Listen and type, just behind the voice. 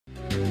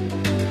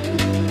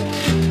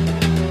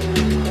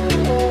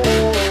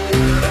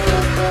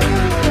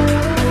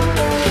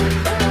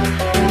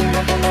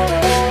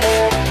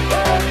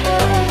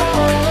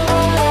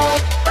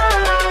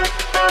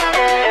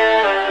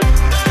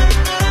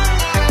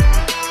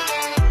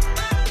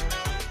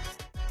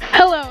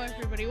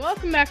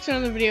back to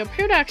another video,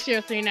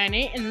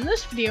 PureDoc0398, and in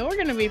this video we're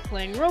going to be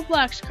playing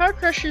Roblox Car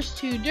Crushers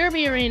 2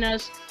 Derby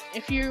Arenas.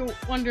 If you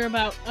wonder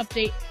about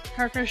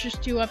Car Crushers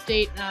 2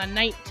 update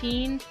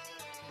 19,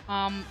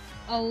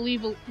 I'll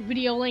leave a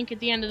video link at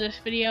the end of this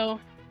video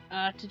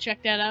to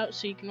check that out,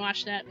 so you can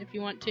watch that if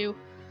you want to.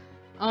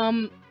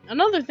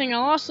 Another thing,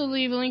 I'll also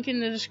leave a link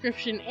in the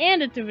description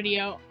and at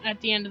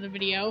the end of the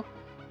video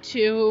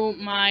to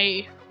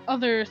my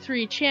other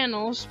 3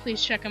 channels.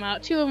 Please check them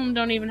out. 2 of them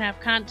don't even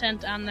have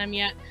content on them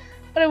yet,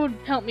 but it would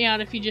help me out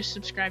if you just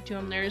subscribe to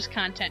them. There is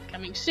content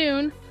coming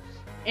soon.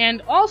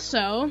 And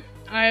also,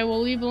 I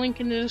will leave a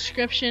link in the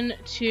description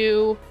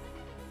to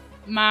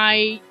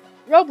my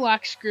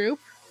Roblox group.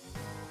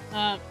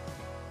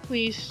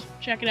 Please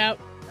check it out,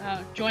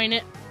 join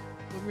it.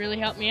 It would really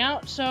help me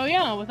out. So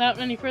yeah, without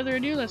any further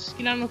ado, let's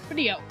get on with the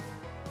video.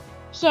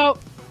 So,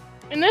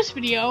 in this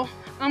video,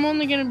 I'm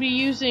only going to be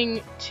using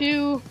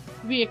 2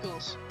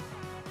 vehicles.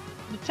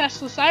 The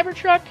Tesla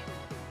Cybertruck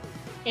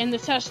and the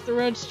Tesla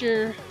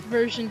Roadster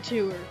version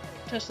 2, or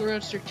Tesla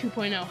Roadster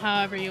 2.0,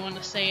 however you want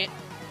to say it.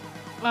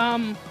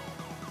 Now,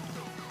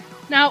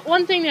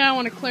 one thing that I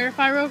want to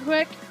clarify real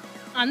quick,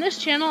 on this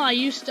channel I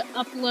used to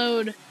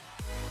upload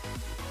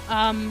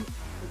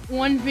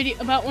one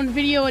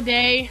video a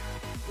day,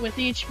 with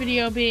each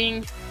video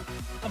being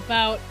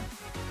about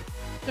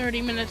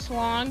 30 minutes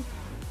long.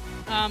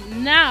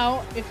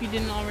 Now, if you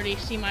didn't already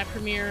see my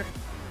premiere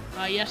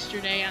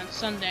yesterday on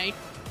Sunday,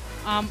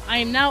 I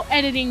am now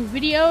editing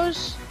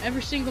videos.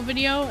 Every single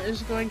video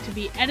is going to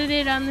be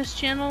edited on this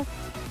channel,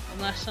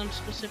 unless some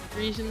specific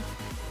reason.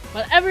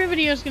 But every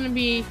video is going to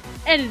be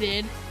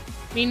edited,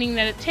 meaning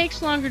that it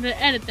takes longer to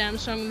edit them,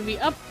 so I'm going to be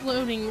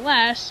uploading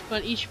less,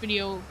 but each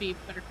video will be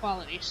better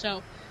quality.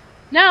 So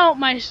now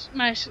my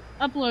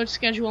upload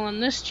schedule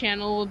on this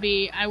channel will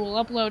be, I will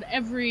upload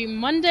every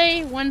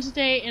Monday,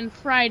 Wednesday, and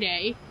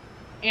Friday,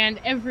 and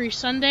every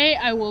Sunday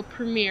I will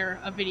premiere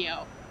a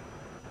video.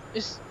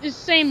 It's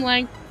same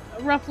length,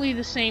 roughly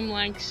the same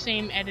length,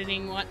 same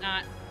editing,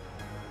 whatnot,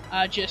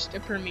 just a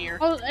premiere.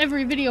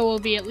 Every video will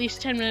be at least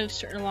 10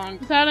 minutes or long.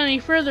 Without any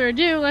further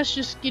ado, let's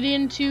just get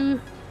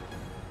into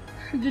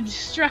the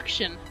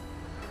destruction.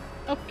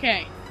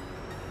 Okay,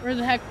 where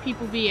the heck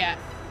people be at?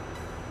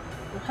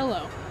 Well,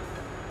 hello.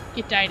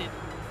 Get dieted.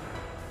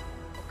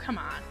 Oh, come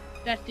on.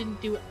 That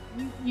didn't do it.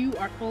 You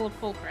are full of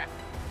bullcrap.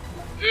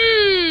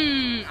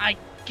 I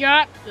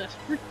got the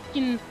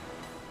freaking...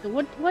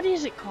 What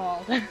is it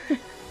called?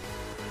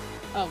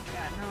 Oh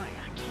god, no, I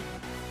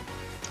can't.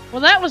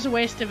 Well, that was a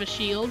waste of a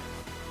shield.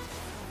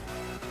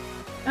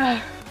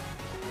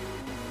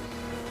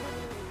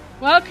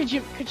 Well, could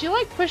you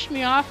like push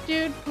me off,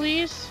 dude,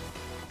 please?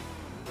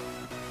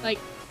 Like,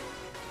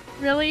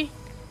 really?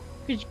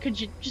 Could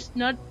you just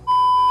not?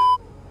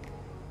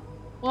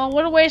 Well,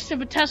 what a waste of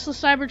a Tesla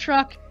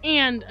Cybertruck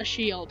and a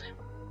shield.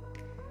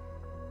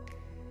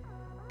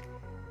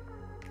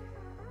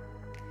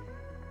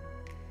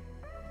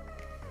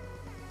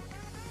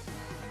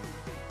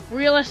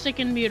 Realistic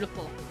and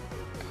beautiful.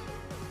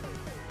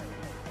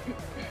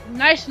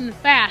 Nice and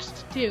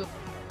fast, too.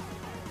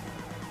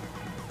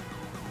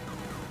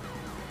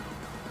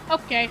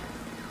 Okay,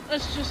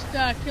 let's just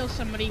kill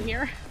somebody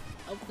here,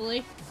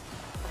 hopefully.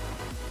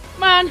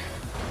 Come on!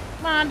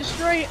 Come on,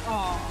 destroy it!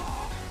 Aww.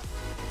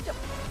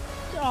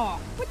 Oh,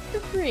 what the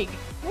frig?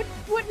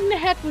 What in the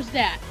heck was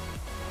that?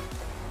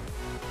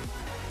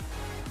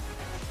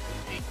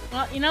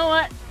 Well, you know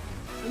what?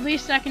 At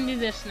least I can do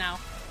this now.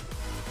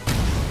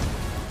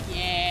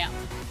 Yeah.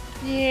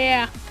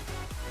 Yeah.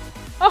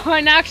 Oh,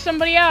 I knocked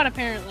somebody out,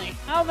 apparently.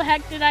 How the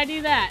heck did I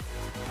do that?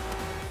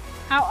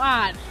 How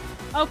odd.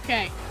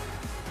 Okay.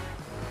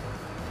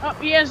 Oh,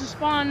 he has a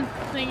spawn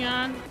thing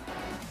on.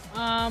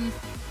 Man,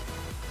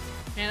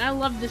 I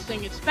love this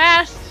thing. It's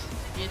fast.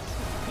 It's,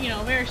 you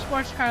know, very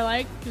sports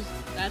car-like, because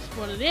that's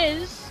what it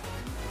is.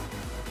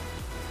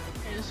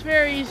 And it's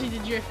very easy to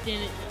drift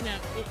in.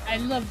 I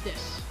love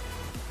this.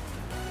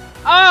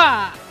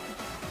 Ah!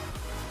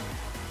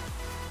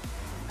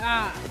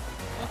 Ah,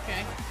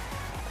 okay.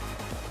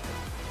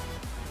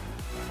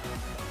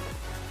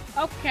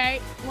 Okay,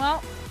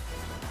 well,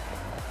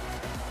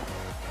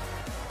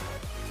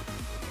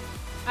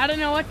 I don't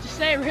know what to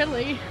say,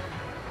 really.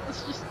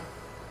 Let's just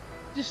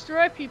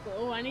destroy people.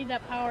 Oh, I need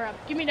that power up.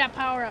 Give me that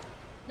power up.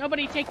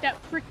 Nobody take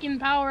that freaking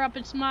power up.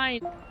 It's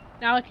mine.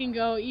 Now I can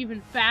go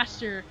even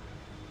faster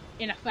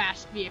in a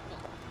fast vehicle.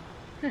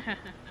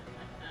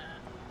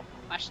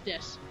 Watch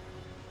this.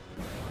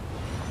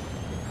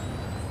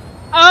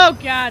 Oh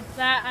god,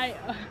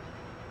 oh,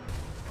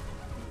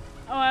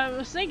 I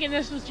was thinking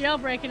this was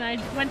jailbreak, and I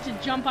went to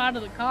jump out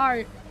of the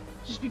car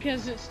just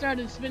because it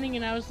started spinning,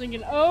 and I was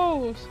thinking,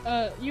 oh,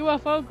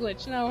 UFO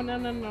glitch. No,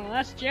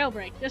 that's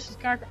jailbreak. This is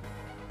car.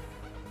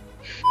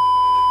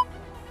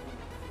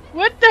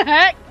 What the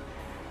heck?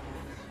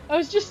 I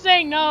was just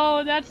saying,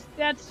 no, that's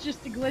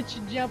just a glitch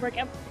in jailbreak.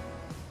 I'm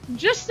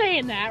just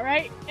saying that,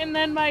 right? And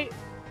then my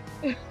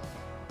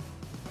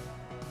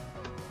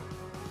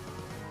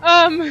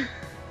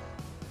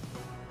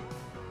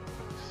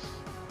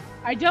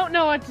I don't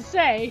know what to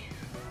say.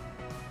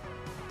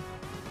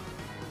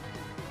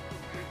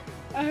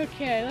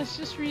 Okay, let's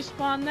just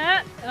respawn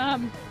that.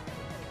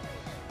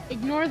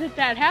 Ignore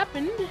that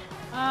happened.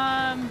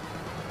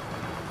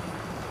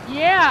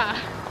 Yeah.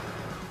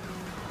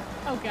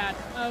 Oh god.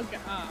 Oh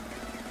god.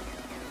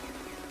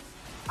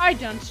 I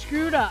done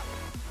screwed up.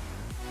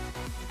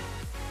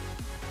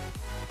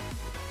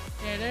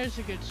 Yeah, there's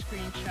a good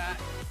screenshot.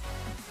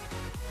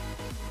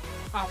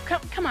 Oh,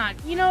 come on.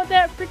 You know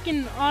that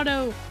freaking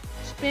auto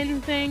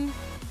spin thing?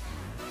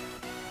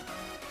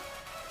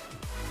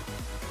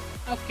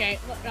 Okay,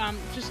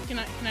 just can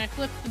I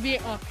flip the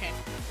vehicle? Okay,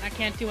 I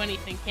can't do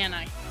anything, can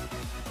I?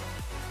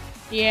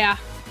 Yeah,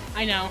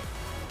 I know.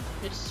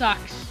 It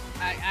sucks.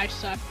 I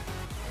suck.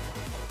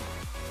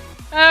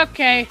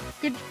 Okay,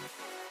 good.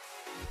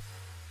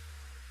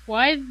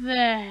 Why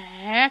the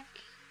heck?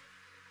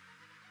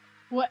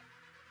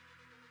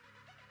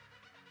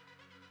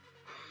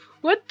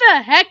 What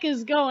the heck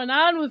is going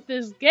on with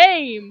this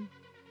game?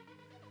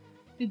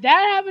 Did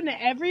that happen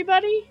to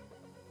everybody?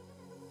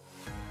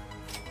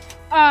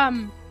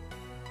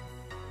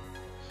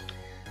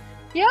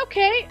 Yeah,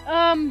 okay,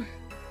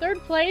 third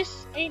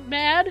place ain't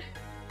bad.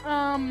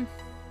 Yeah,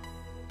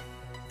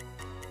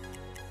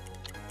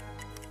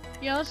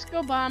 let's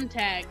go bomb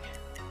tag.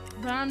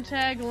 Bomb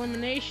tag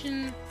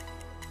elimination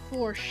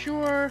for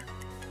sure.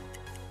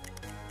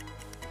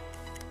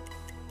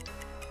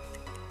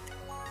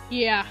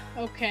 Yeah,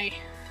 okay.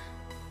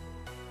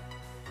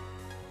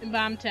 In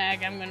bomb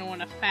tag, I'm gonna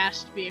want a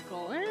fast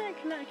vehicle. Can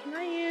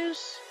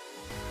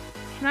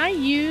I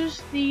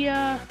use the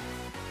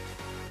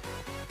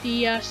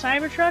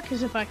Cybertruck?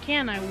 Because if I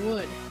can, I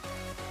would.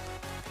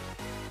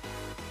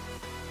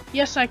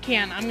 Yes, I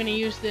can. I'm gonna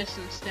use this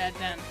instead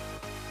then.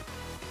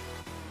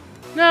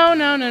 No.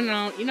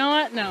 You know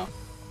what? No.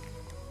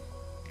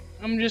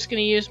 I'm just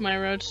gonna use my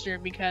Roadster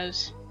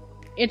because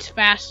it's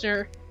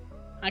faster.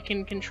 I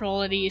can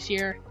control it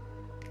easier.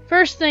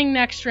 First thing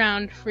next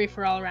round,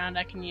 free-for-all round,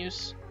 I can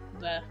use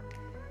the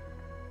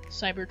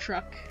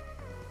Cybertruck.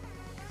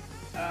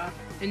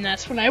 And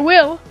that's what I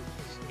will,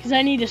 because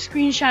I need a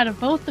screenshot of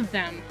both of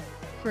them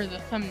for the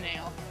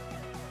thumbnail.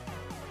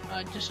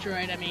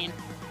 Destroyed, I mean.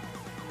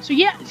 So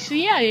yeah,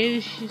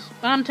 it's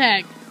bomb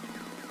tag.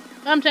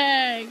 Bomb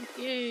tag!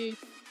 Yay!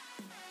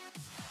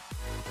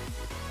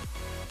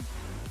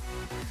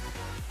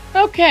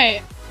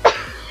 Okay.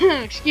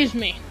 Excuse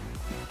me.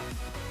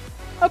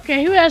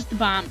 Okay, who has the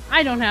bomb?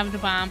 I don't have the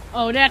bomb.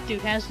 Oh, that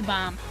dude has the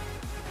bomb.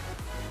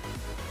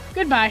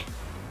 Goodbye.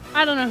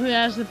 I don't know who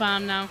has the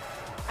bomb now.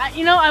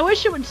 You know, I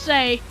wish it would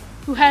say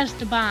who has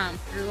the bomb,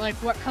 or like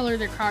what color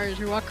their car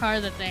is, or what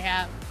car that they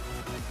have.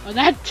 Oh,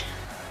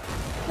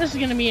 this is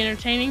gonna be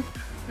entertaining.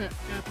 Okay,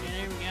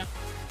 there we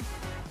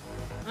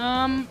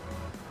go.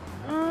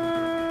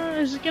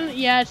 Is it gonna?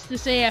 Yeah, it's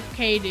this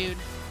AFK dude.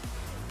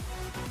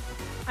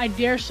 I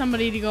dare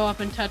somebody to go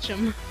up and touch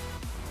him.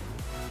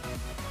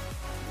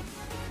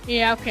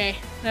 Yeah, okay.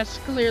 That's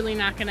clearly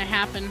not gonna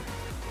happen.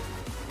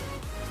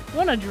 I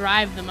want to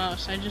drive the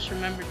most. I just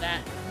remembered that.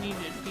 You need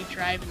to be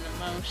driving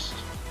the most.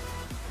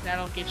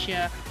 That'll get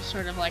you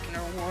sort of like an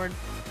reward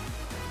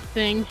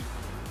thing.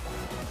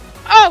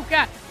 Oh,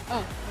 God!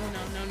 Oh, no.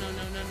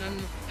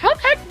 How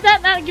the heck did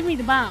that not give me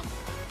the bomb?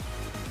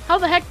 How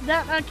the heck did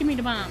that not give me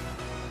the bomb?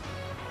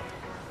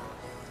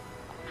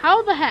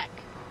 How the heck?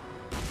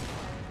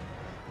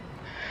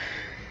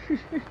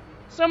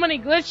 So many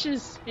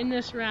glitches in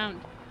this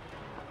round.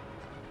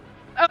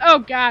 Oh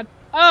God.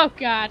 Oh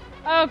God.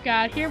 Oh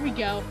God. Here we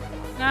go.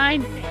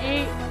 9,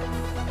 8.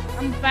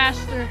 I'm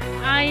faster.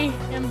 I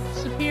am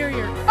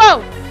superior.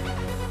 Oh!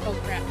 Oh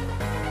crap.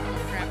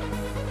 Oh crap.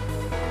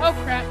 Oh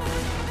crap.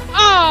 Oh,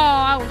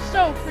 I was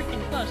so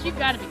freaking close. You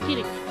gotta be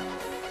kidding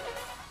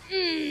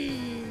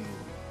me.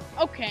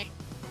 Okay.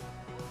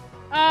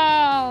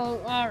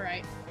 Oh,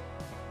 alright.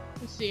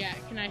 Let's see.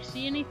 Can I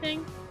see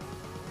anything?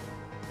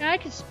 Yeah, I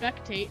could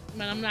spectate,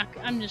 but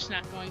I'm just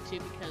not going to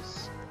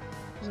because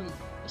there's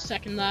a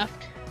second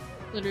left.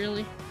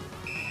 Literally.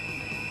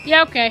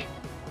 Yeah, okay.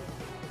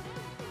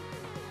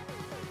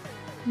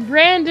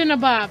 Brandon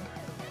Abab.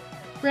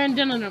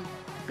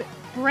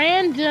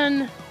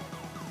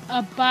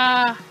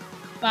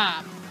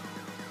 Bob.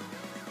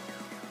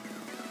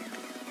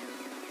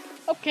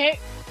 Okay.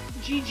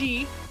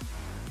 GG.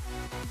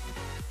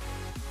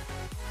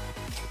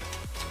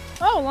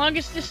 Oh,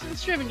 longest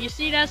distance driven. You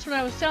see, that's what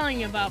I was telling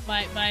you about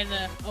by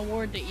the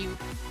award that you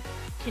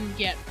can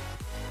get.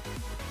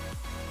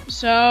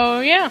 So,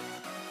 yeah.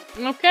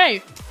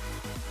 Okay.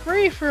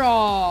 Free for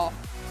all.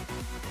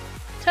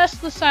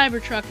 Tesla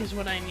Cybertruck is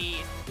what I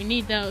need. We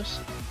need those.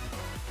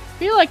 I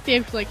feel like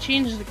they've like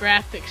changed the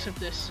graphics of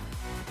this.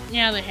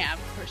 Yeah, they have.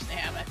 Of course they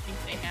have. I think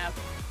they have.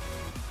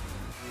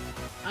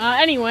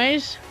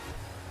 Anyways.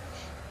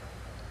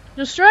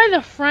 Destroy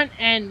the front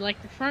end,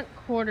 like the front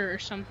quarter or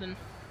something.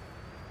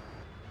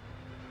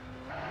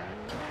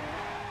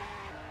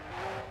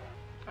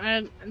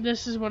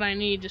 This is what I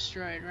need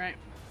destroyed, right?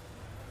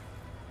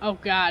 Oh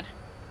God.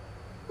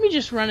 Let me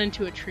just run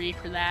into a tree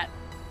for that.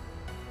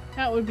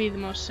 That would be the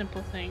most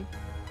simple thing.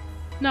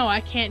 No, I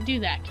can't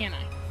do that, can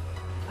I?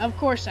 Of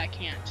course I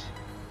can't.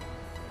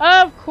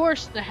 Of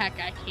course the heck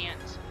I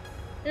can't.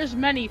 There's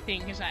many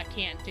things I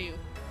can't do.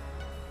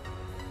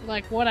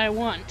 Like what I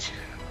want.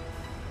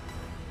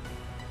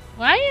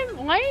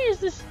 Why is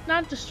this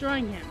not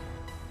destroying him?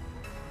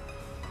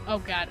 Oh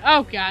god,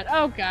 oh god,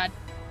 oh god.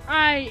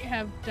 I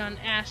have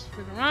asked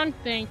for the wrong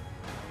thing.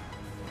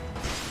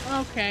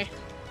 Okay.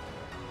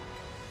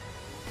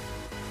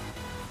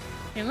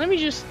 Okay, let me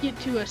just get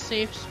to a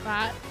safe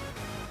spot.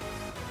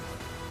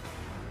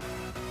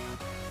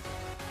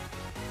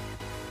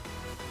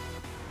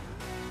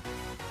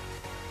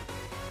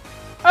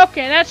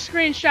 Okay, that's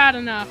screenshot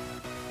enough.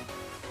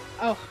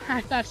 Oh,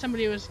 I thought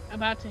somebody was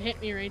about to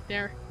hit me right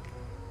there.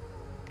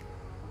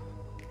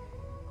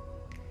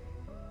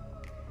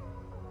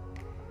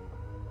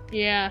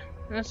 Yeah,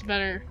 that's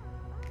better.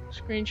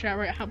 Screenshot,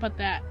 right? How about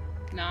that?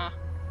 Nah.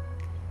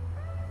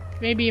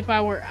 Maybe if I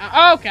were...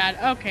 Oh, God.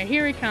 Okay,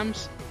 here he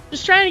comes.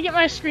 Just trying to get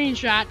my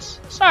screenshots.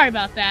 Sorry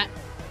about that.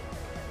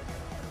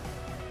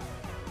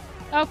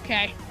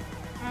 Okay.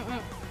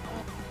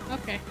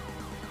 Okay.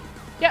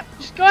 Yep,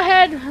 just go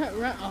ahead.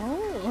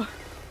 Oh.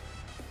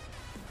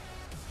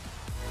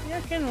 Yeah,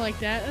 kind of like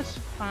that. That's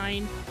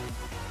fine.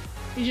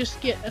 You just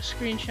get a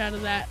screenshot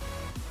of that.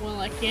 Well,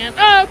 I can't.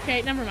 Oh,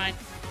 okay, never mind.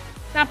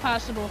 Not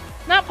possible.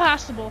 Not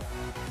possible.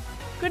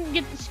 Couldn't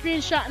get the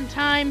screenshot in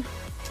time,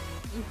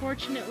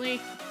 unfortunately.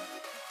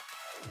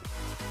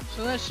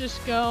 So let's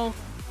just go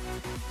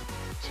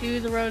to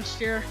the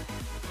Roadster.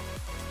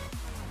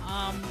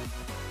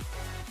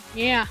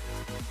 Yeah.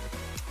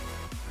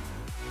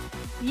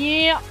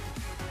 Yeah.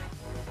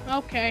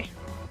 Okay.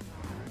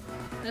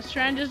 Let's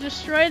try and just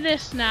destroy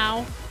this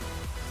now,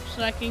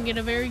 so I can get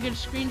a very good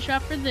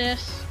screenshot for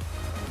this.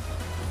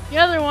 The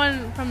other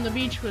one from the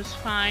beach was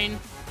fine.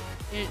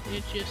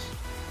 It just...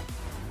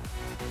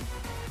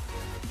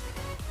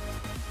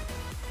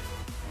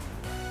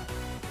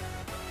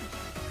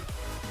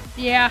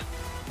 Yeah.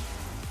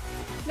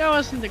 That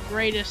wasn't the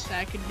greatest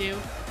I could do.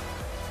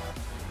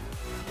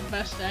 The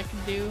best I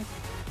could do.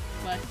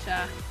 But,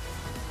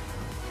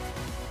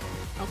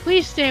 oh,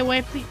 please stay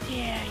away, please.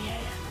 Yeah.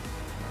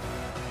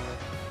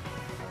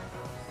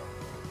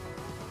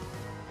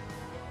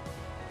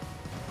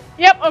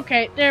 Yep,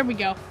 okay, there we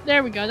go.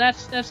 There we go.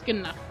 That's good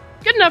enough.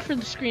 Good enough for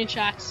the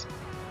screenshots.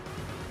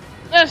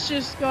 Let's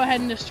just go ahead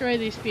and destroy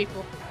these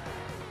people.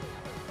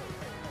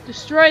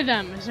 Destroy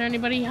them. Is there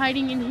anybody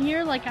hiding in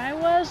here like I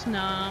was?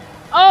 Nah.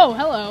 Oh,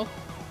 hello.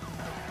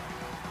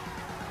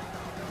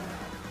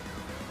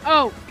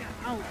 Oh,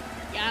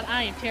 God,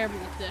 I am terrible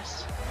at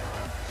this.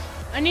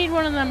 I need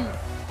one of them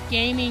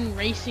gaming,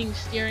 racing,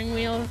 steering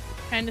wheel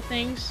kind of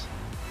things.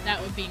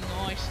 That would be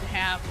nice to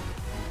have.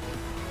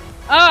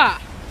 Ah!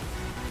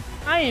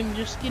 I am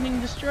just getting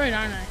destroyed,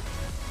 aren't I?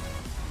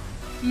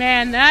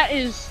 Man, that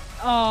is...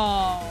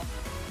 Oh.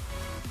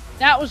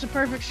 That was a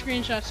perfect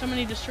screenshot. So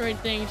many destroyed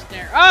things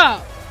there.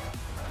 Oh!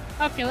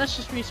 Okay, let's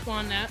just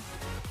respawn that.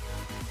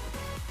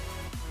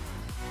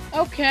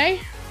 Okay.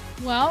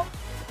 Well.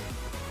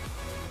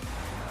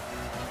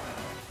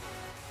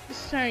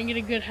 Let's try and get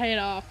a good hit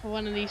off of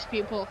one of these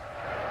people.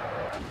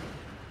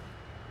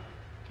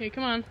 Okay,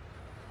 come on.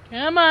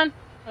 Come on.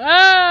 Oh!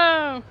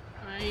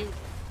 I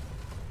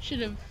should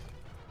have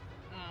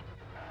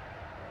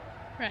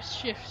pressed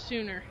shift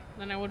sooner.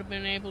 Then I would have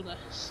been able to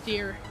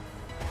steer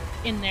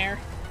in there.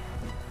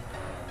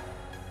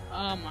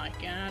 Oh my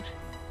god.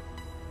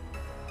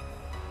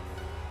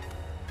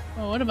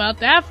 Oh, what about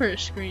that for a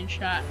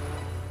screenshot?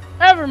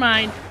 Never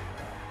mind.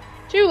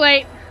 Too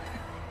late.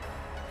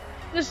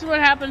 This is what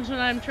happens when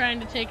I'm trying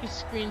to take a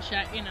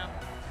screenshot, you know.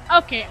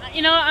 Okay,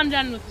 you know what? I'm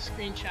done with the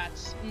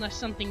screenshots. Unless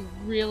something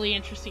really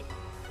interesting...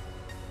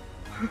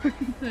 What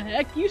the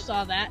heck? You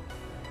saw that.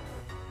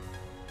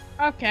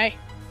 Okay.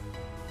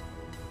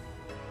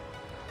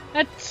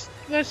 Let's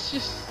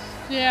just...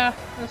 Yeah,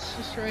 let's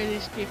destroy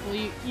these people.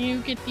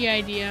 You get the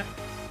idea.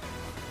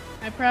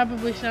 I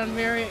probably sound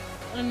very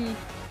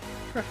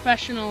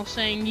unprofessional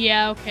saying,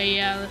 yeah, okay,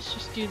 yeah, let's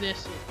just do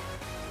this.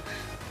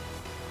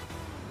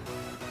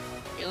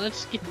 Okay,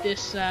 let's get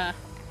this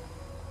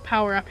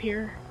power up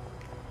here.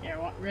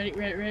 Yeah,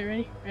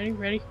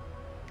 ready?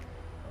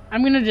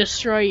 I'm gonna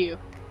destroy you.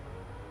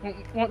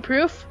 Want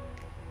proof?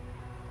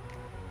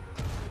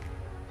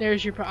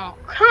 There's your oh,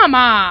 come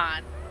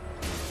on!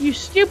 You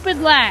stupid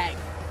lag!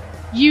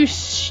 You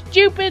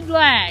stupid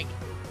lag!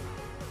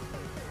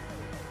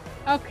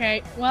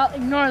 Okay, well,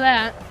 ignore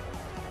that,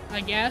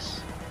 I guess.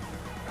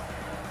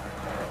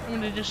 I'm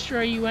gonna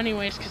destroy you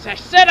anyways, because I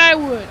said I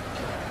would!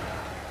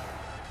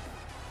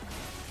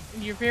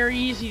 And you're very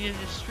easy to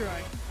destroy.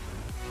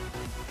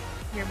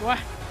 Come here, boy.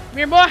 Come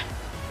here, boy!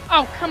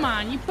 Oh, come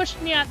on, you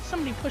pushed me out.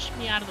 Somebody pushed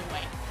me out of the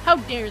way. How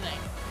dare they?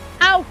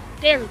 How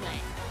dare they?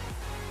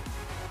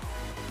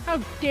 How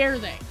dare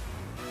they?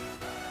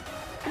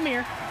 Come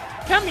here.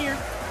 Come here.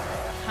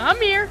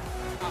 Come here.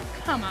 Oh,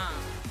 come on.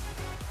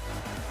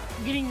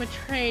 I'm getting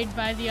betrayed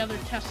by the other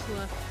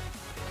Tesla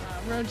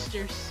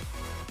Roadsters.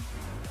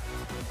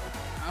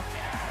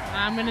 Okay.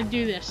 I'm gonna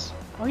do this.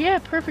 Oh yeah,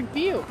 perfect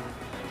view.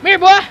 Come here,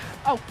 boy.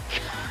 Oh,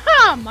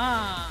 come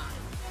on.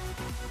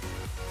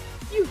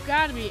 You've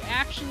got to be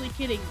actually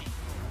kidding me.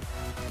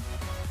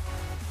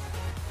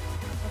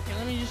 Okay,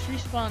 let me just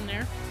respawn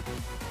there.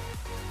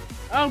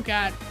 Oh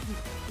god.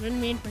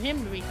 Didn't mean for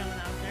him to be coming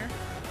out there.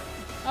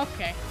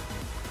 Okay.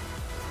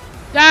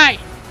 Die!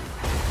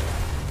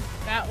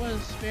 That was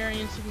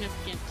very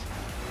insignificant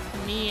to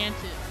me and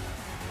to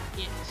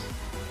it.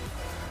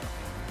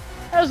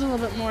 That was a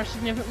little bit more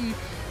significant.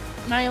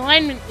 My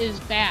alignment is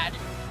bad.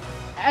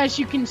 As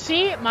you can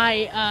see,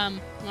 my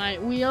my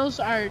wheels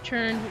are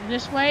turned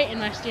this way, and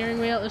my steering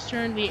wheel is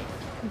turned the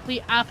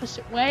complete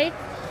opposite way.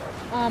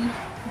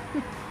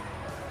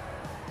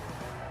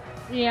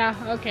 Yeah,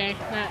 okay,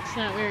 that's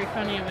not very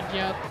funny of a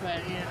joke,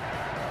 but yeah.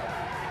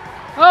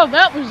 Oh,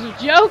 that was a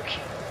joke?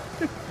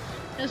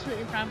 That's what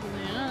you're probably,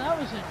 oh, that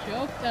was a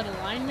joke, that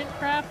alignment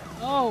crap?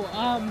 Oh,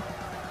 ha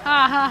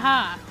ha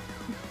ha.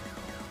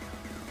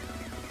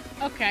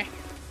 Okay.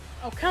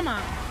 Oh, come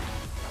on.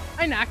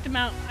 I knocked him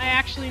out. I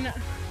actually knocked.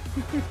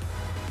 Can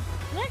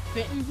I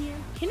fit in here?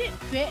 Can it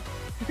fit?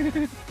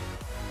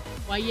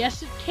 Why,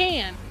 yes it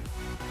can.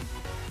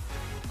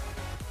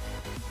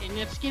 And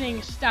it's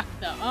getting stuck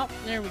though. Oh,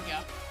 there we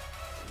go.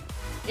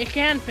 It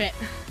can fit.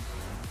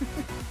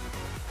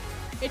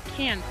 It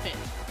can fit.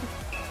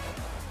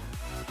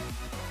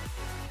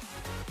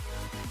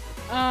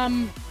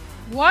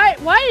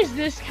 Why is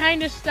this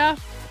kind of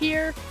stuff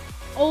here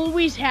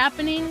always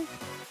happening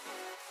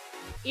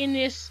in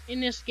this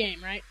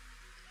game, right?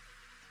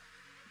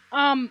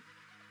 I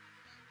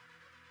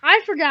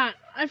forgot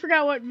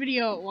what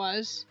video it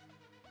was.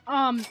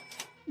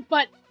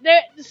 But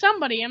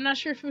somebody, I'm not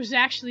sure if it was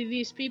actually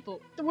these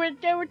people,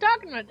 they were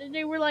talking about it.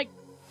 They were like,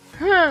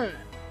 huh,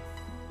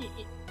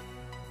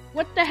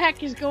 what the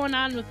heck is going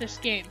on with this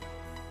game?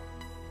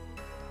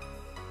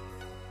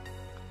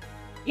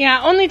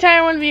 Yeah, only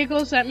Tier 1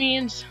 vehicles, that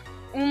means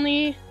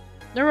only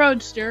the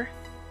Roadster.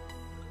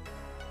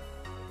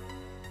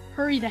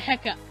 Hurry the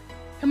heck up.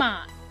 Come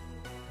on.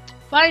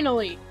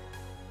 Finally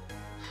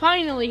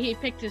he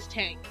picked his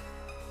tank.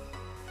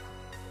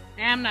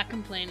 I'm not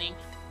complaining.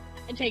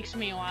 It takes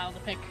me a while to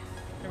pick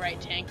the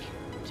right tank,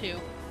 too.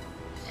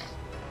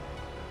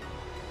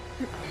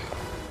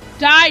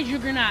 Die,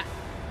 Juggernaut!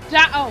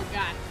 Die! Oh,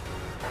 God.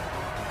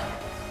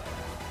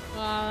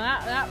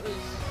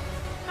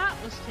 That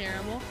was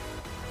terrible.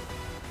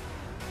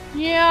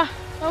 Yeah,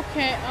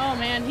 okay. Oh,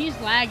 man, he's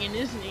lagging,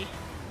 isn't he?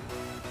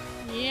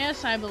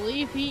 Yes, I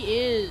believe he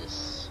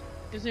is.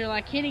 Because they're,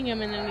 like, hitting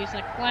him, and then he's,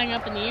 like, flying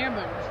up in the air,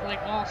 but it's,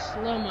 like, all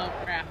slow-mo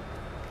crap.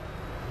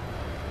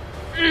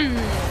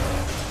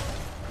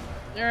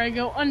 There I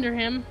go under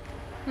him.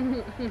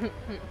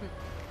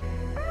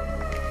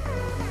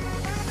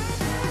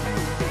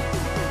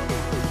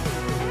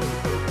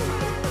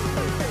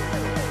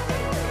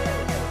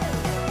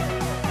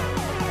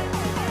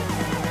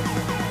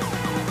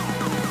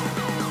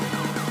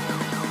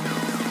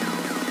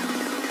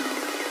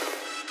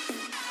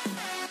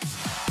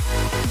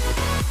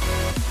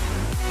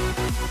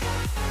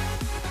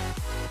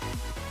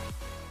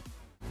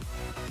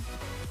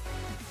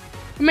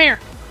 Come here.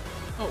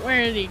 Oh,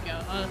 where did he go?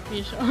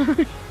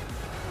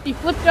 He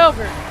flipped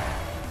over.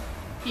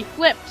 He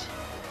flipped.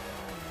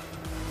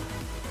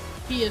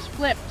 He is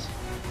flipped.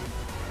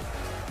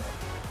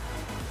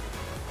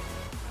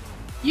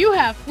 You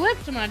have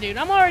flipped, my dude.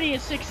 I'm already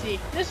at 60.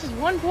 This is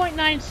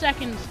 1.9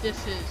 seconds.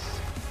 This is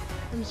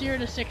from 0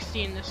 to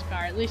 60 in this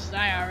car, at least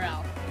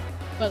IRL.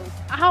 But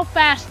how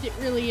fast it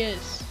really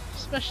is,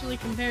 especially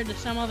compared to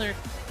some other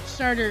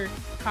starter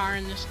car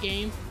in this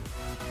game.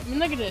 I mean,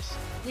 look at this.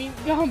 I mean,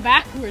 going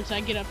backwards, I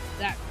get up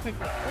that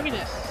quickly. Look at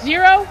this.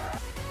 0,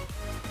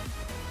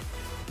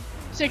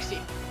 60.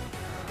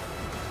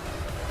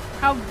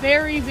 How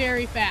very,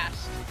 very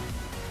fast.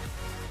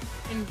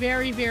 And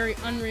very, very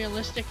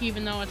unrealistic,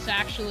 even though it's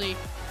actually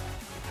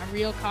a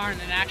real car and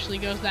it actually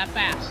goes that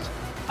fast.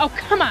 Oh,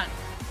 come on.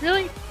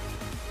 Really?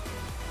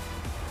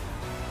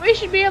 We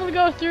should be able to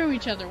go through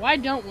each other. Why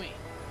don't we?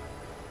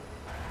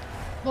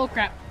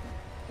 Bullcrap.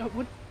 Oh,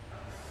 what?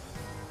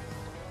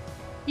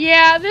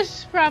 Yeah,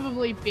 this has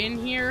probably been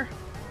here.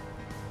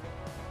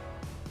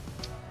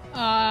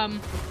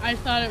 I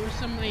thought it was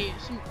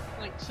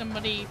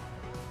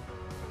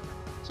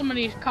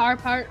somebody's car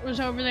part was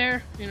over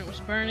there and it was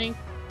burning.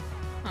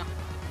 Huh.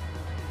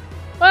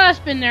 Well, that's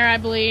been there, I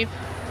believe.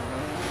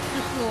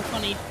 Just a little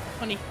funny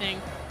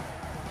thing.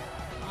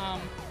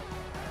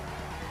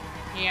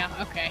 Yeah,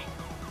 okay.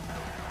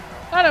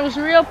 Thought it was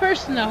a real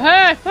person though.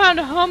 Hey, I found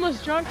a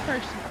homeless drunk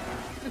person.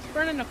 It's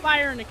burning a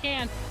fire in a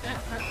can.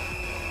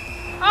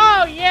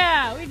 Oh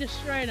yeah, we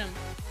destroyed him.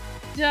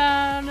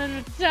 Dun,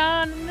 dun,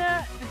 dun, dun.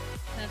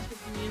 That's what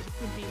the music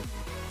would be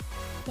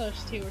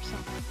close to, or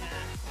something like that.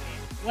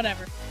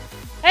 Whatever.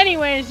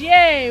 Anyways,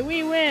 yay,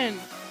 we win.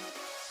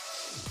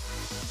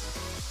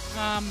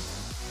 My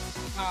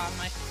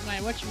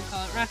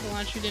whatchamacallit, rocket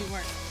launcher didn't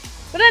work.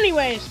 But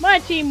anyways, my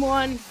team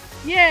won.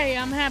 Yay,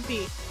 I'm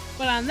happy.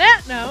 But on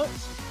that note,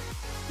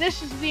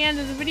 this is the end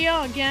of the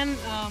video. Again,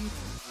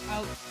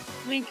 I'll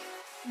link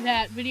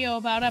that video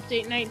about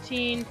Update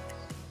 19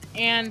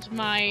 and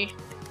my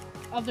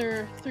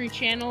other 3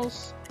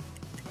 channels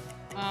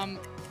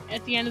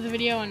at the end of the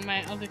video, and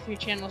my other 3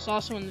 channels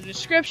also in the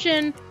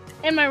description,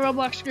 and my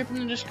Roblox group in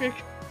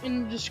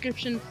the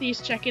description.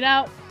 Please check it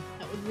out.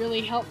 That would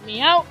really help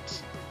me out.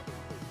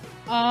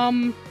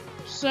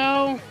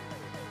 So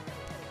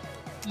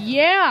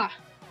yeah,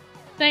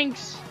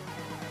 thanks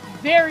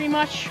very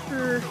much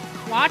for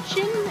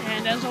watching,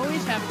 and as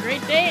always, have a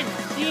great day, and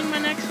I'll see you in my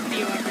next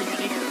video,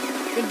 everybody.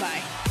 Goodbye.